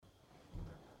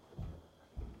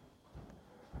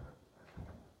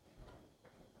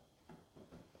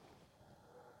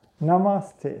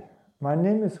Namaste. My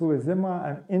name is Ruhe Simmer.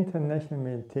 I'm International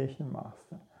Meditation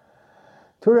Master.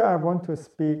 Today I want to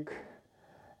speak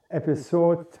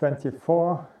episode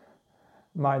 24,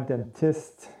 My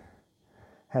dentist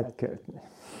had killed me.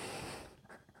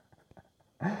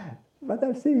 But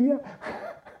I see here.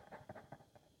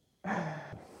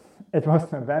 It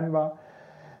was November.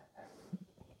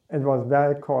 It was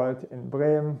very cold in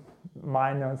Bremen,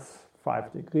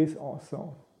 -5 degrees or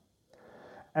so.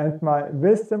 And my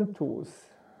wisdom tooth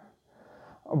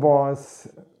was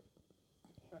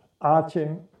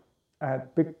arching. I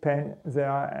had big pain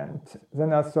there, and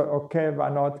then I thought, okay, why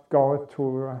not go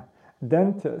to a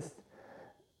dentist?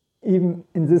 Even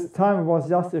in this time, it was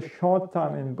just a short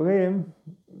time in Bremen,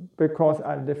 because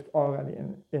I lived already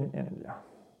in India.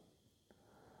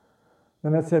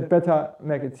 Then I said, better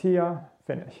make it here,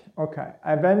 finish. Okay,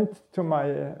 I went to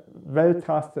my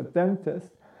well-trusted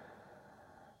dentist,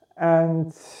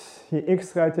 and he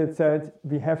x-rayed it, said,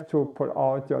 we have to pull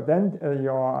out your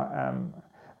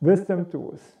wisdom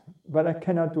tooth, but I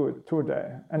cannot do it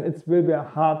today, and it will be a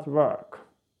hard work.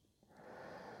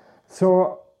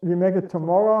 So we make it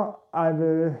tomorrow. I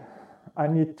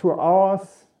need 2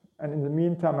 hours, and in the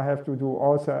meantime I have to do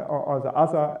also all the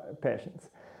other patients.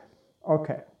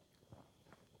 Okay,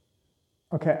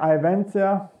 I went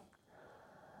there,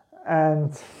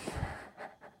 and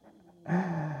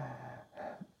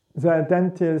the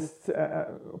dentist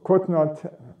could not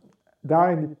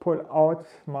directly pull out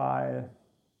my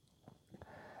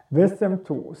wisdom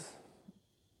tooth.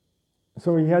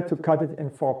 So he had to cut it in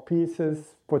 4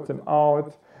 pieces, put them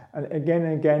out, and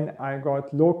again I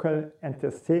got local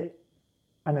anesthesia.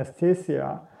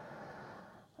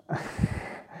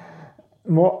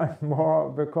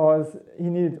 more because he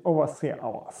needed over 3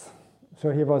 hours.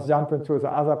 So he was jumping to the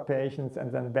other patients and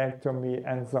then back to me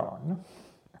and so on.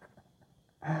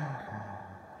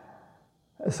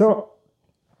 So,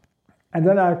 and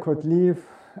then I could leave,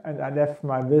 and I left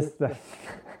my wisdom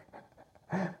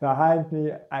behind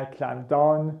me. I climbed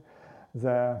down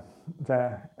the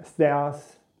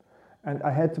stairs, and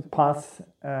I had to pass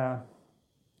a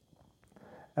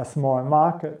small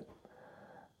market.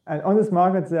 And on this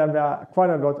market there were quite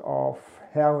a lot of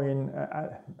heroin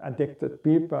addicted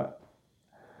people.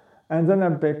 And then I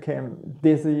became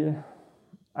dizzy,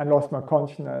 I lost my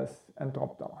consciousness and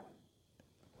dropped down.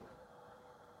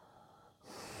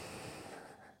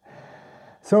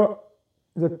 So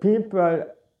the people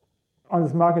on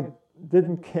this market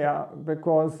didn't care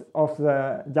because of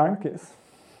the junkies.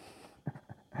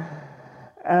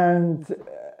 And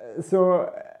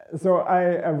so I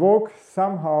awoke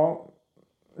somehow.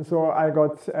 So I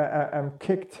got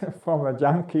kicked from a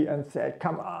junkie and said,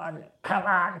 come on,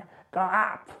 go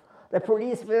up. The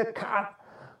police will come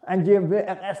and you will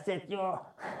arrest you.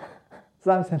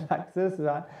 Something like this.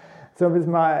 Right? So with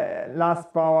my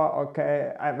last power,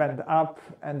 okay, I went up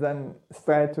and then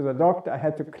straight to the doctor. I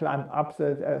had to climb up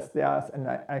the stairs, and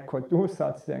I could do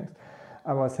such things.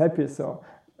 I was happy, so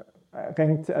I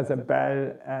rang the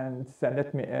bell and they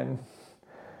let me in.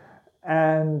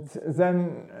 And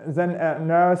then a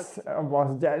nurse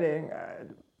was yelling,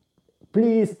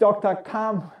 please, doctor,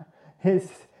 come.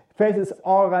 His face is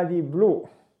already blue.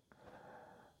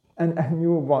 And I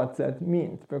knew what that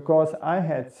meant, because I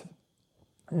had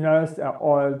nursed an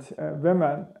old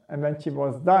woman, and when she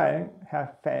was dying,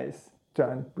 her face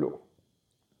turned blue.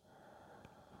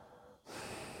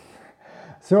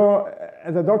 So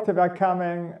the doctor were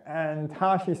coming and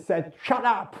harshly said, shut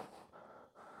up!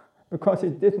 Because he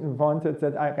didn't want it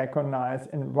that I recognize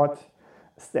in what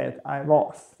state I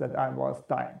was, that I was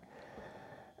dying.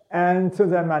 And so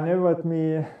they maneuvered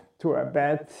me to a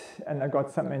bed, and I got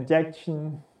some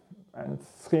injection, and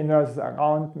 3 nurses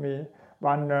around me.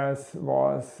 1 nurse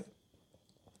was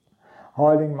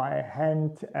holding my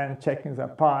hand and checking the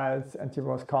pulse, and she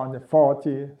was counting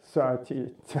 40,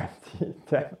 30, 20,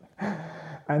 10.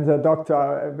 And the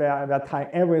doctor were trying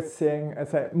everything and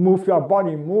said, move your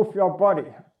body, move your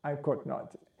body. I could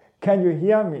not. Can you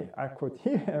hear me? I could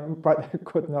hear him, but I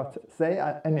could not say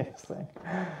anything.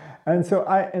 And so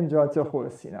I enjoyed the whole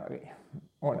scenery,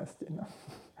 honestly.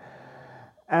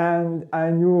 And I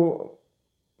knew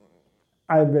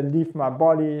I will leave my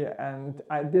body, and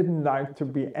I didn't like to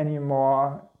be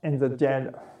anymore in the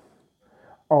jail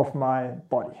of my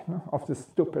body, of the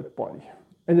stupid body.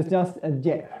 It is just a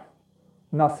jail,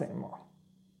 nothing more.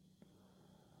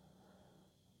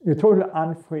 You're totally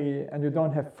unfree and you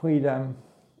don't have freedom.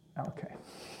 Okay.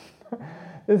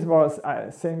 This was I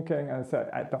thinking, and said,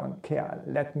 I don't care,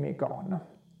 let me go. No?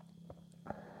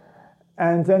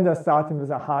 And then they started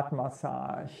with a heart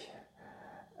massage.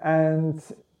 And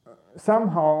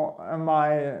somehow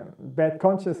my bad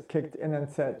conscience kicked in and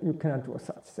said, you cannot do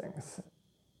such things.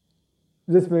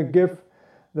 This will give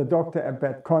the doctor a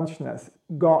bad conscience.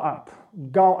 Go up,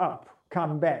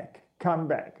 come back, come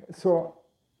back. So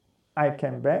I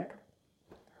came back.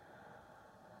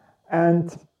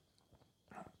 And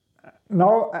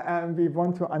now we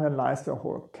want to analyze the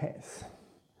whole case.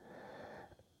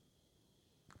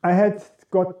 I had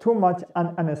got too much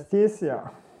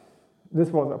anesthesia. This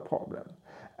was a problem.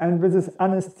 And with this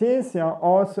anesthesia,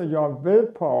 also your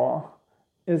willpower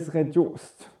is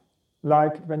reduced,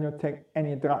 like when you take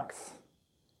any drugs.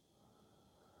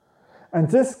 And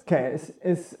this case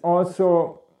is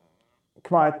also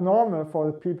quite normal for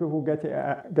the people who get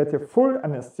a full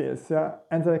anesthesia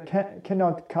and they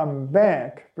cannot come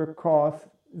back because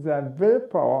their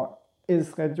willpower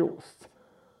is reduced.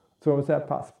 So they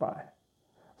pass by.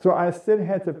 So I still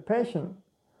had a patient,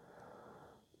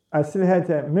 I still had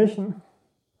a mission.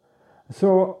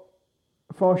 So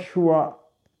for sure,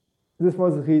 this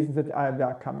was the reason that I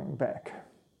were coming back.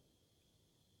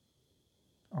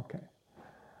 Okay.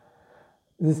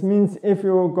 This means if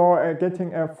you go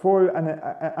getting a full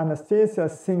anesthesia,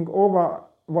 think over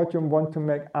what you want to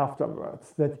make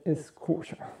afterwards. That is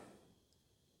crucial.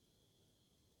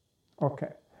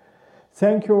 Okay.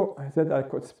 Thank you that I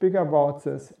could speak about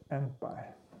this, and bye.